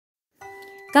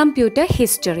Computer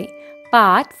History,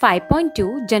 Part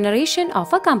 5.2, Generation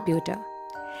of a Computer.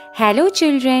 Hello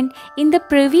children, in the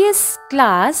previous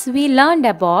class we learned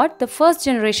about the first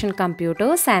generation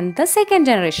computers and the second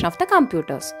generation of the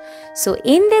computers. So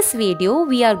in this video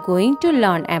we are going to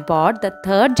learn about the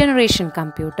third generation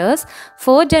computers,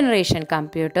 fourth generation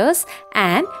computers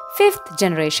and fifth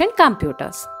generation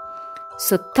computers.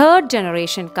 So third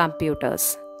generation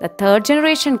computers. The third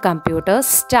generation computer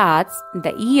starts in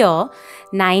the year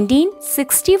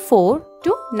 1964 to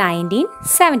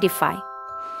 1975.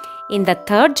 In the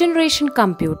third generation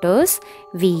computers,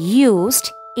 we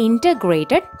used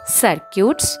integrated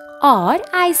circuits or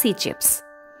IC chips.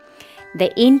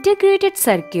 The integrated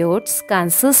circuits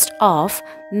consist of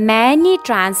many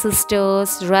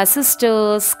transistors,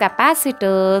 resistors,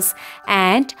 capacitors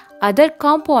and other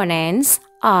components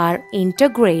are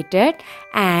integrated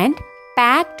and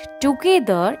packed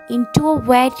together into a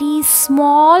very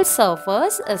small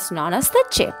surface is known as the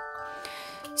chip.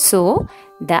 So,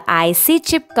 the IC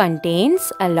chip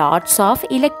contains a lots of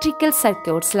electrical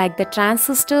circuits like the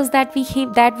transistors that we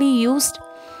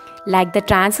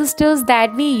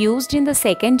used in the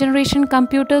second generation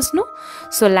computers, no?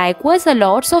 So likewise, a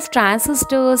lots of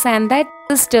transistors and that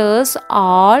transistors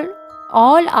all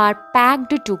are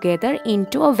packed together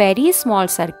into a very small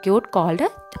circuit called a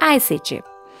IC chip.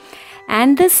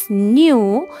 And this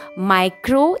new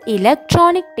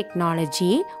microelectronic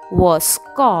technology was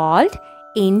called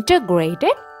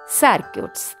integrated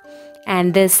circuits.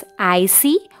 And this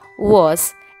IC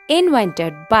was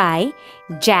invented by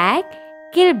Jack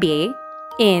Kilby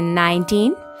in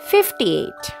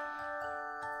 1958.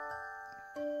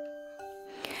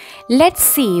 Let's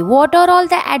see what are all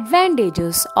the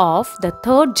advantages of the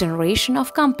third generation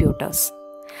of computers.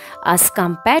 As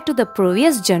compared to the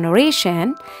previous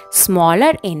generation,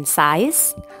 smaller in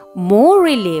size, more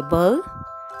reliable,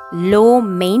 low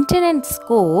maintenance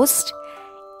cost,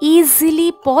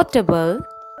 easily portable,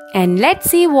 and let's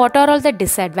see what are all the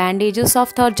disadvantages of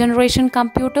third generation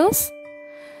computers.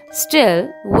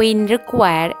 Still, we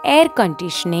require air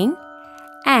conditioning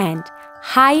and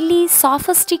highly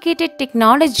sophisticated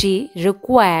technology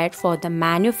required for the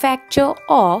manufacture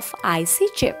of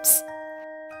IC chips.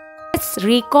 Let's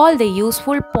recall the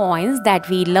useful points that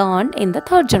we learned in the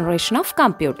third generation of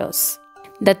computers.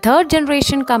 The third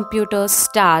generation computer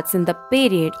starts in the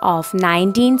period of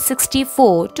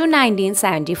 1964 to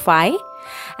 1975,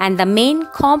 and the main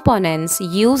components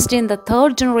used in the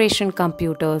third generation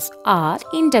computers are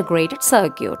integrated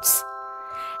circuits,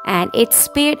 and its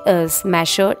speed is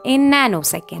measured in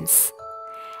nanoseconds.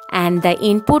 And the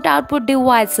input-output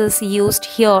devices used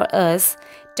here is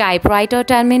typewriter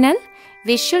terminal,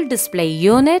 visual display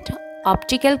unit,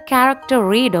 optical character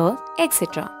reader,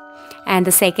 etc. And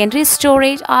the secondary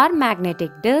storage are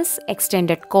magnetic disk,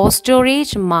 extended core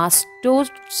storage, mass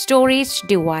storage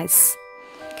device.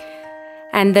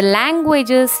 And the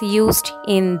languages used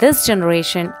in this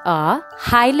generation are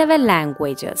high-level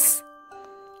languages.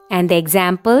 And the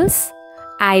examples: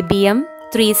 IBM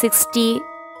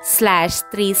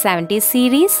 360/370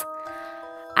 series,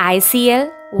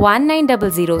 ICL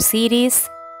 1900 series,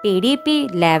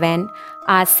 PDP-11,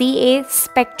 RCA,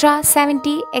 Spectra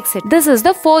 70, etc. This is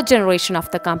the fourth generation of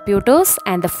the computers,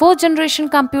 and the fourth generation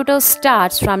computer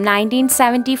starts from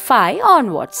 1975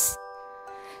 onwards.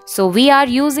 So we are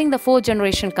using the fourth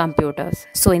generation computers.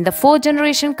 So in the fourth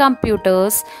generation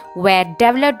computers were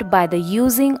developed by the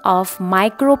using of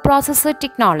microprocessor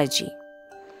technology.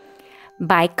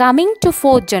 By coming to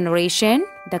fourth generation,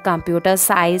 the computer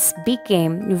size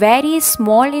became very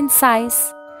small in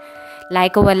size.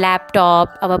 Like our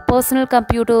laptop, our personal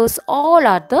computers, all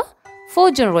are the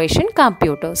fourth generation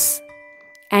computers.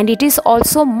 And it is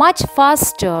also much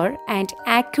faster and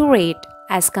accurate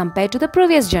as compared to the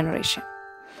previous generation.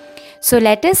 So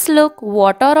let us look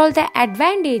what are all the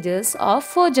advantages of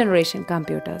fourth generation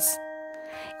computers.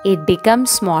 It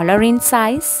becomes smaller in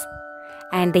size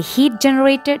and the heat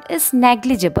generated is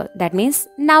negligible. That means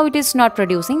now it is not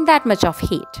producing that much of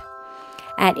heat.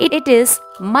 And it is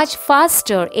much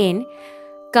faster in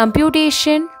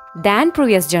computation than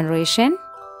previous generation,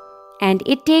 and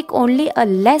it take only a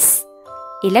less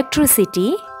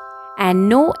electricity and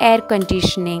no air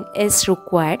conditioning is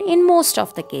required in most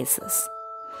of the cases.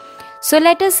 So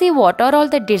let us see what are all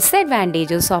the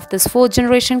disadvantages of this fourth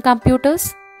generation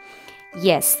computers.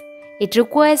 Yes, it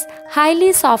requires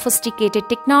highly sophisticated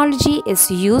technology is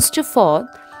used for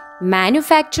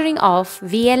manufacturing of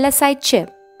VLSI chip.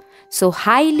 So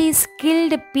highly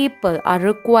skilled people are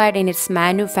required in its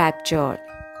manufacture.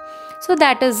 So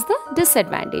that is the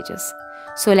disadvantages.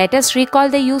 So let us recall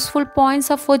the useful points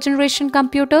of fourth generation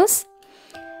computers.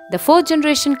 The fourth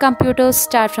generation computers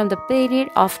start from the period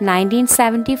of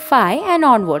 1975 and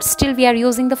onwards. Still we are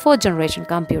using the fourth generation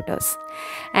computers.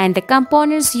 And the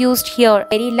components used here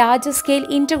very large scale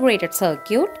integrated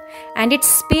circuit, and its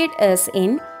speed is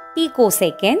in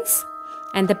picoseconds.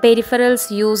 And the peripherals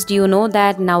used, you know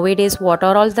that nowadays what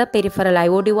are all the peripheral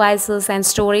IO devices and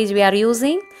storage we are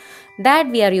using? That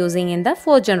we are using in the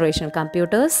fourth generation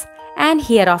computers. And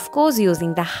here of course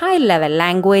using the high level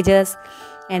languages.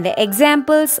 And the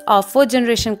examples of fourth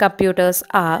generation computers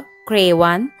are Cray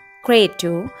 1, Cray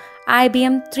 2,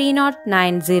 IBM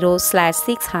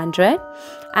 3090/600,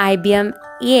 IBM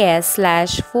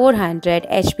ES/400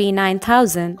 HP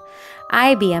 9000,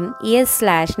 IBM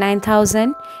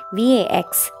ES/9000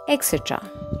 VAX, etc.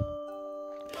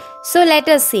 So let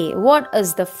us see what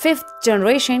is the fifth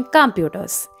generation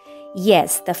computers.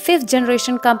 Yes, the fifth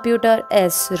generation computer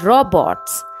is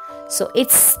robots. So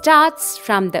it starts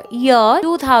from the year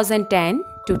 2010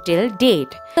 to till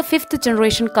date. The fifth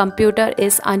generation computer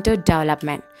is under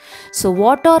development. So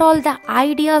what are all the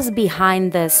ideas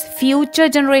behind this future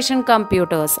generation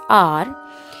computers are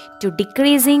to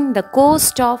decreasing the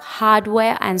cost of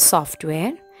hardware and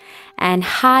software, and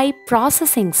high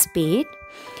processing speed,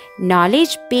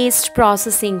 knowledge-based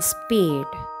processing speed,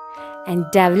 and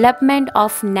development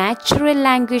of natural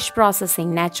language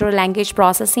processing. Natural language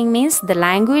processing means the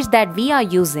language that we are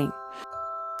using.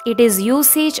 It is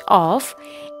usage of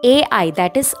AI,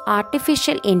 that is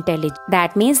artificial intelligence.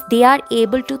 That means they are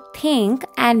able to think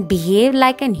and behave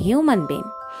like a human being.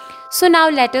 So now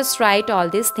let us write all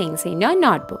these things in your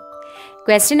notebook.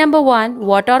 Question number 1.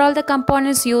 What are all the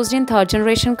components used in third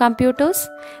generation computers?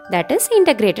 That is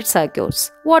integrated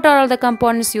circuits. What are all the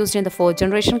components used in the fourth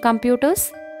generation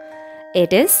computers?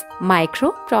 It is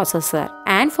microprocessor,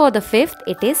 and for the fifth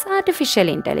it is artificial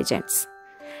intelligence.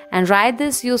 And write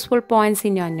these useful points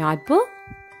in your notebook.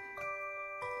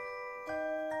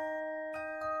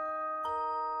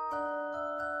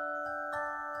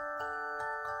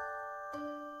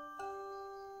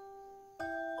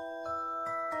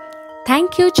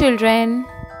 Thank you, children.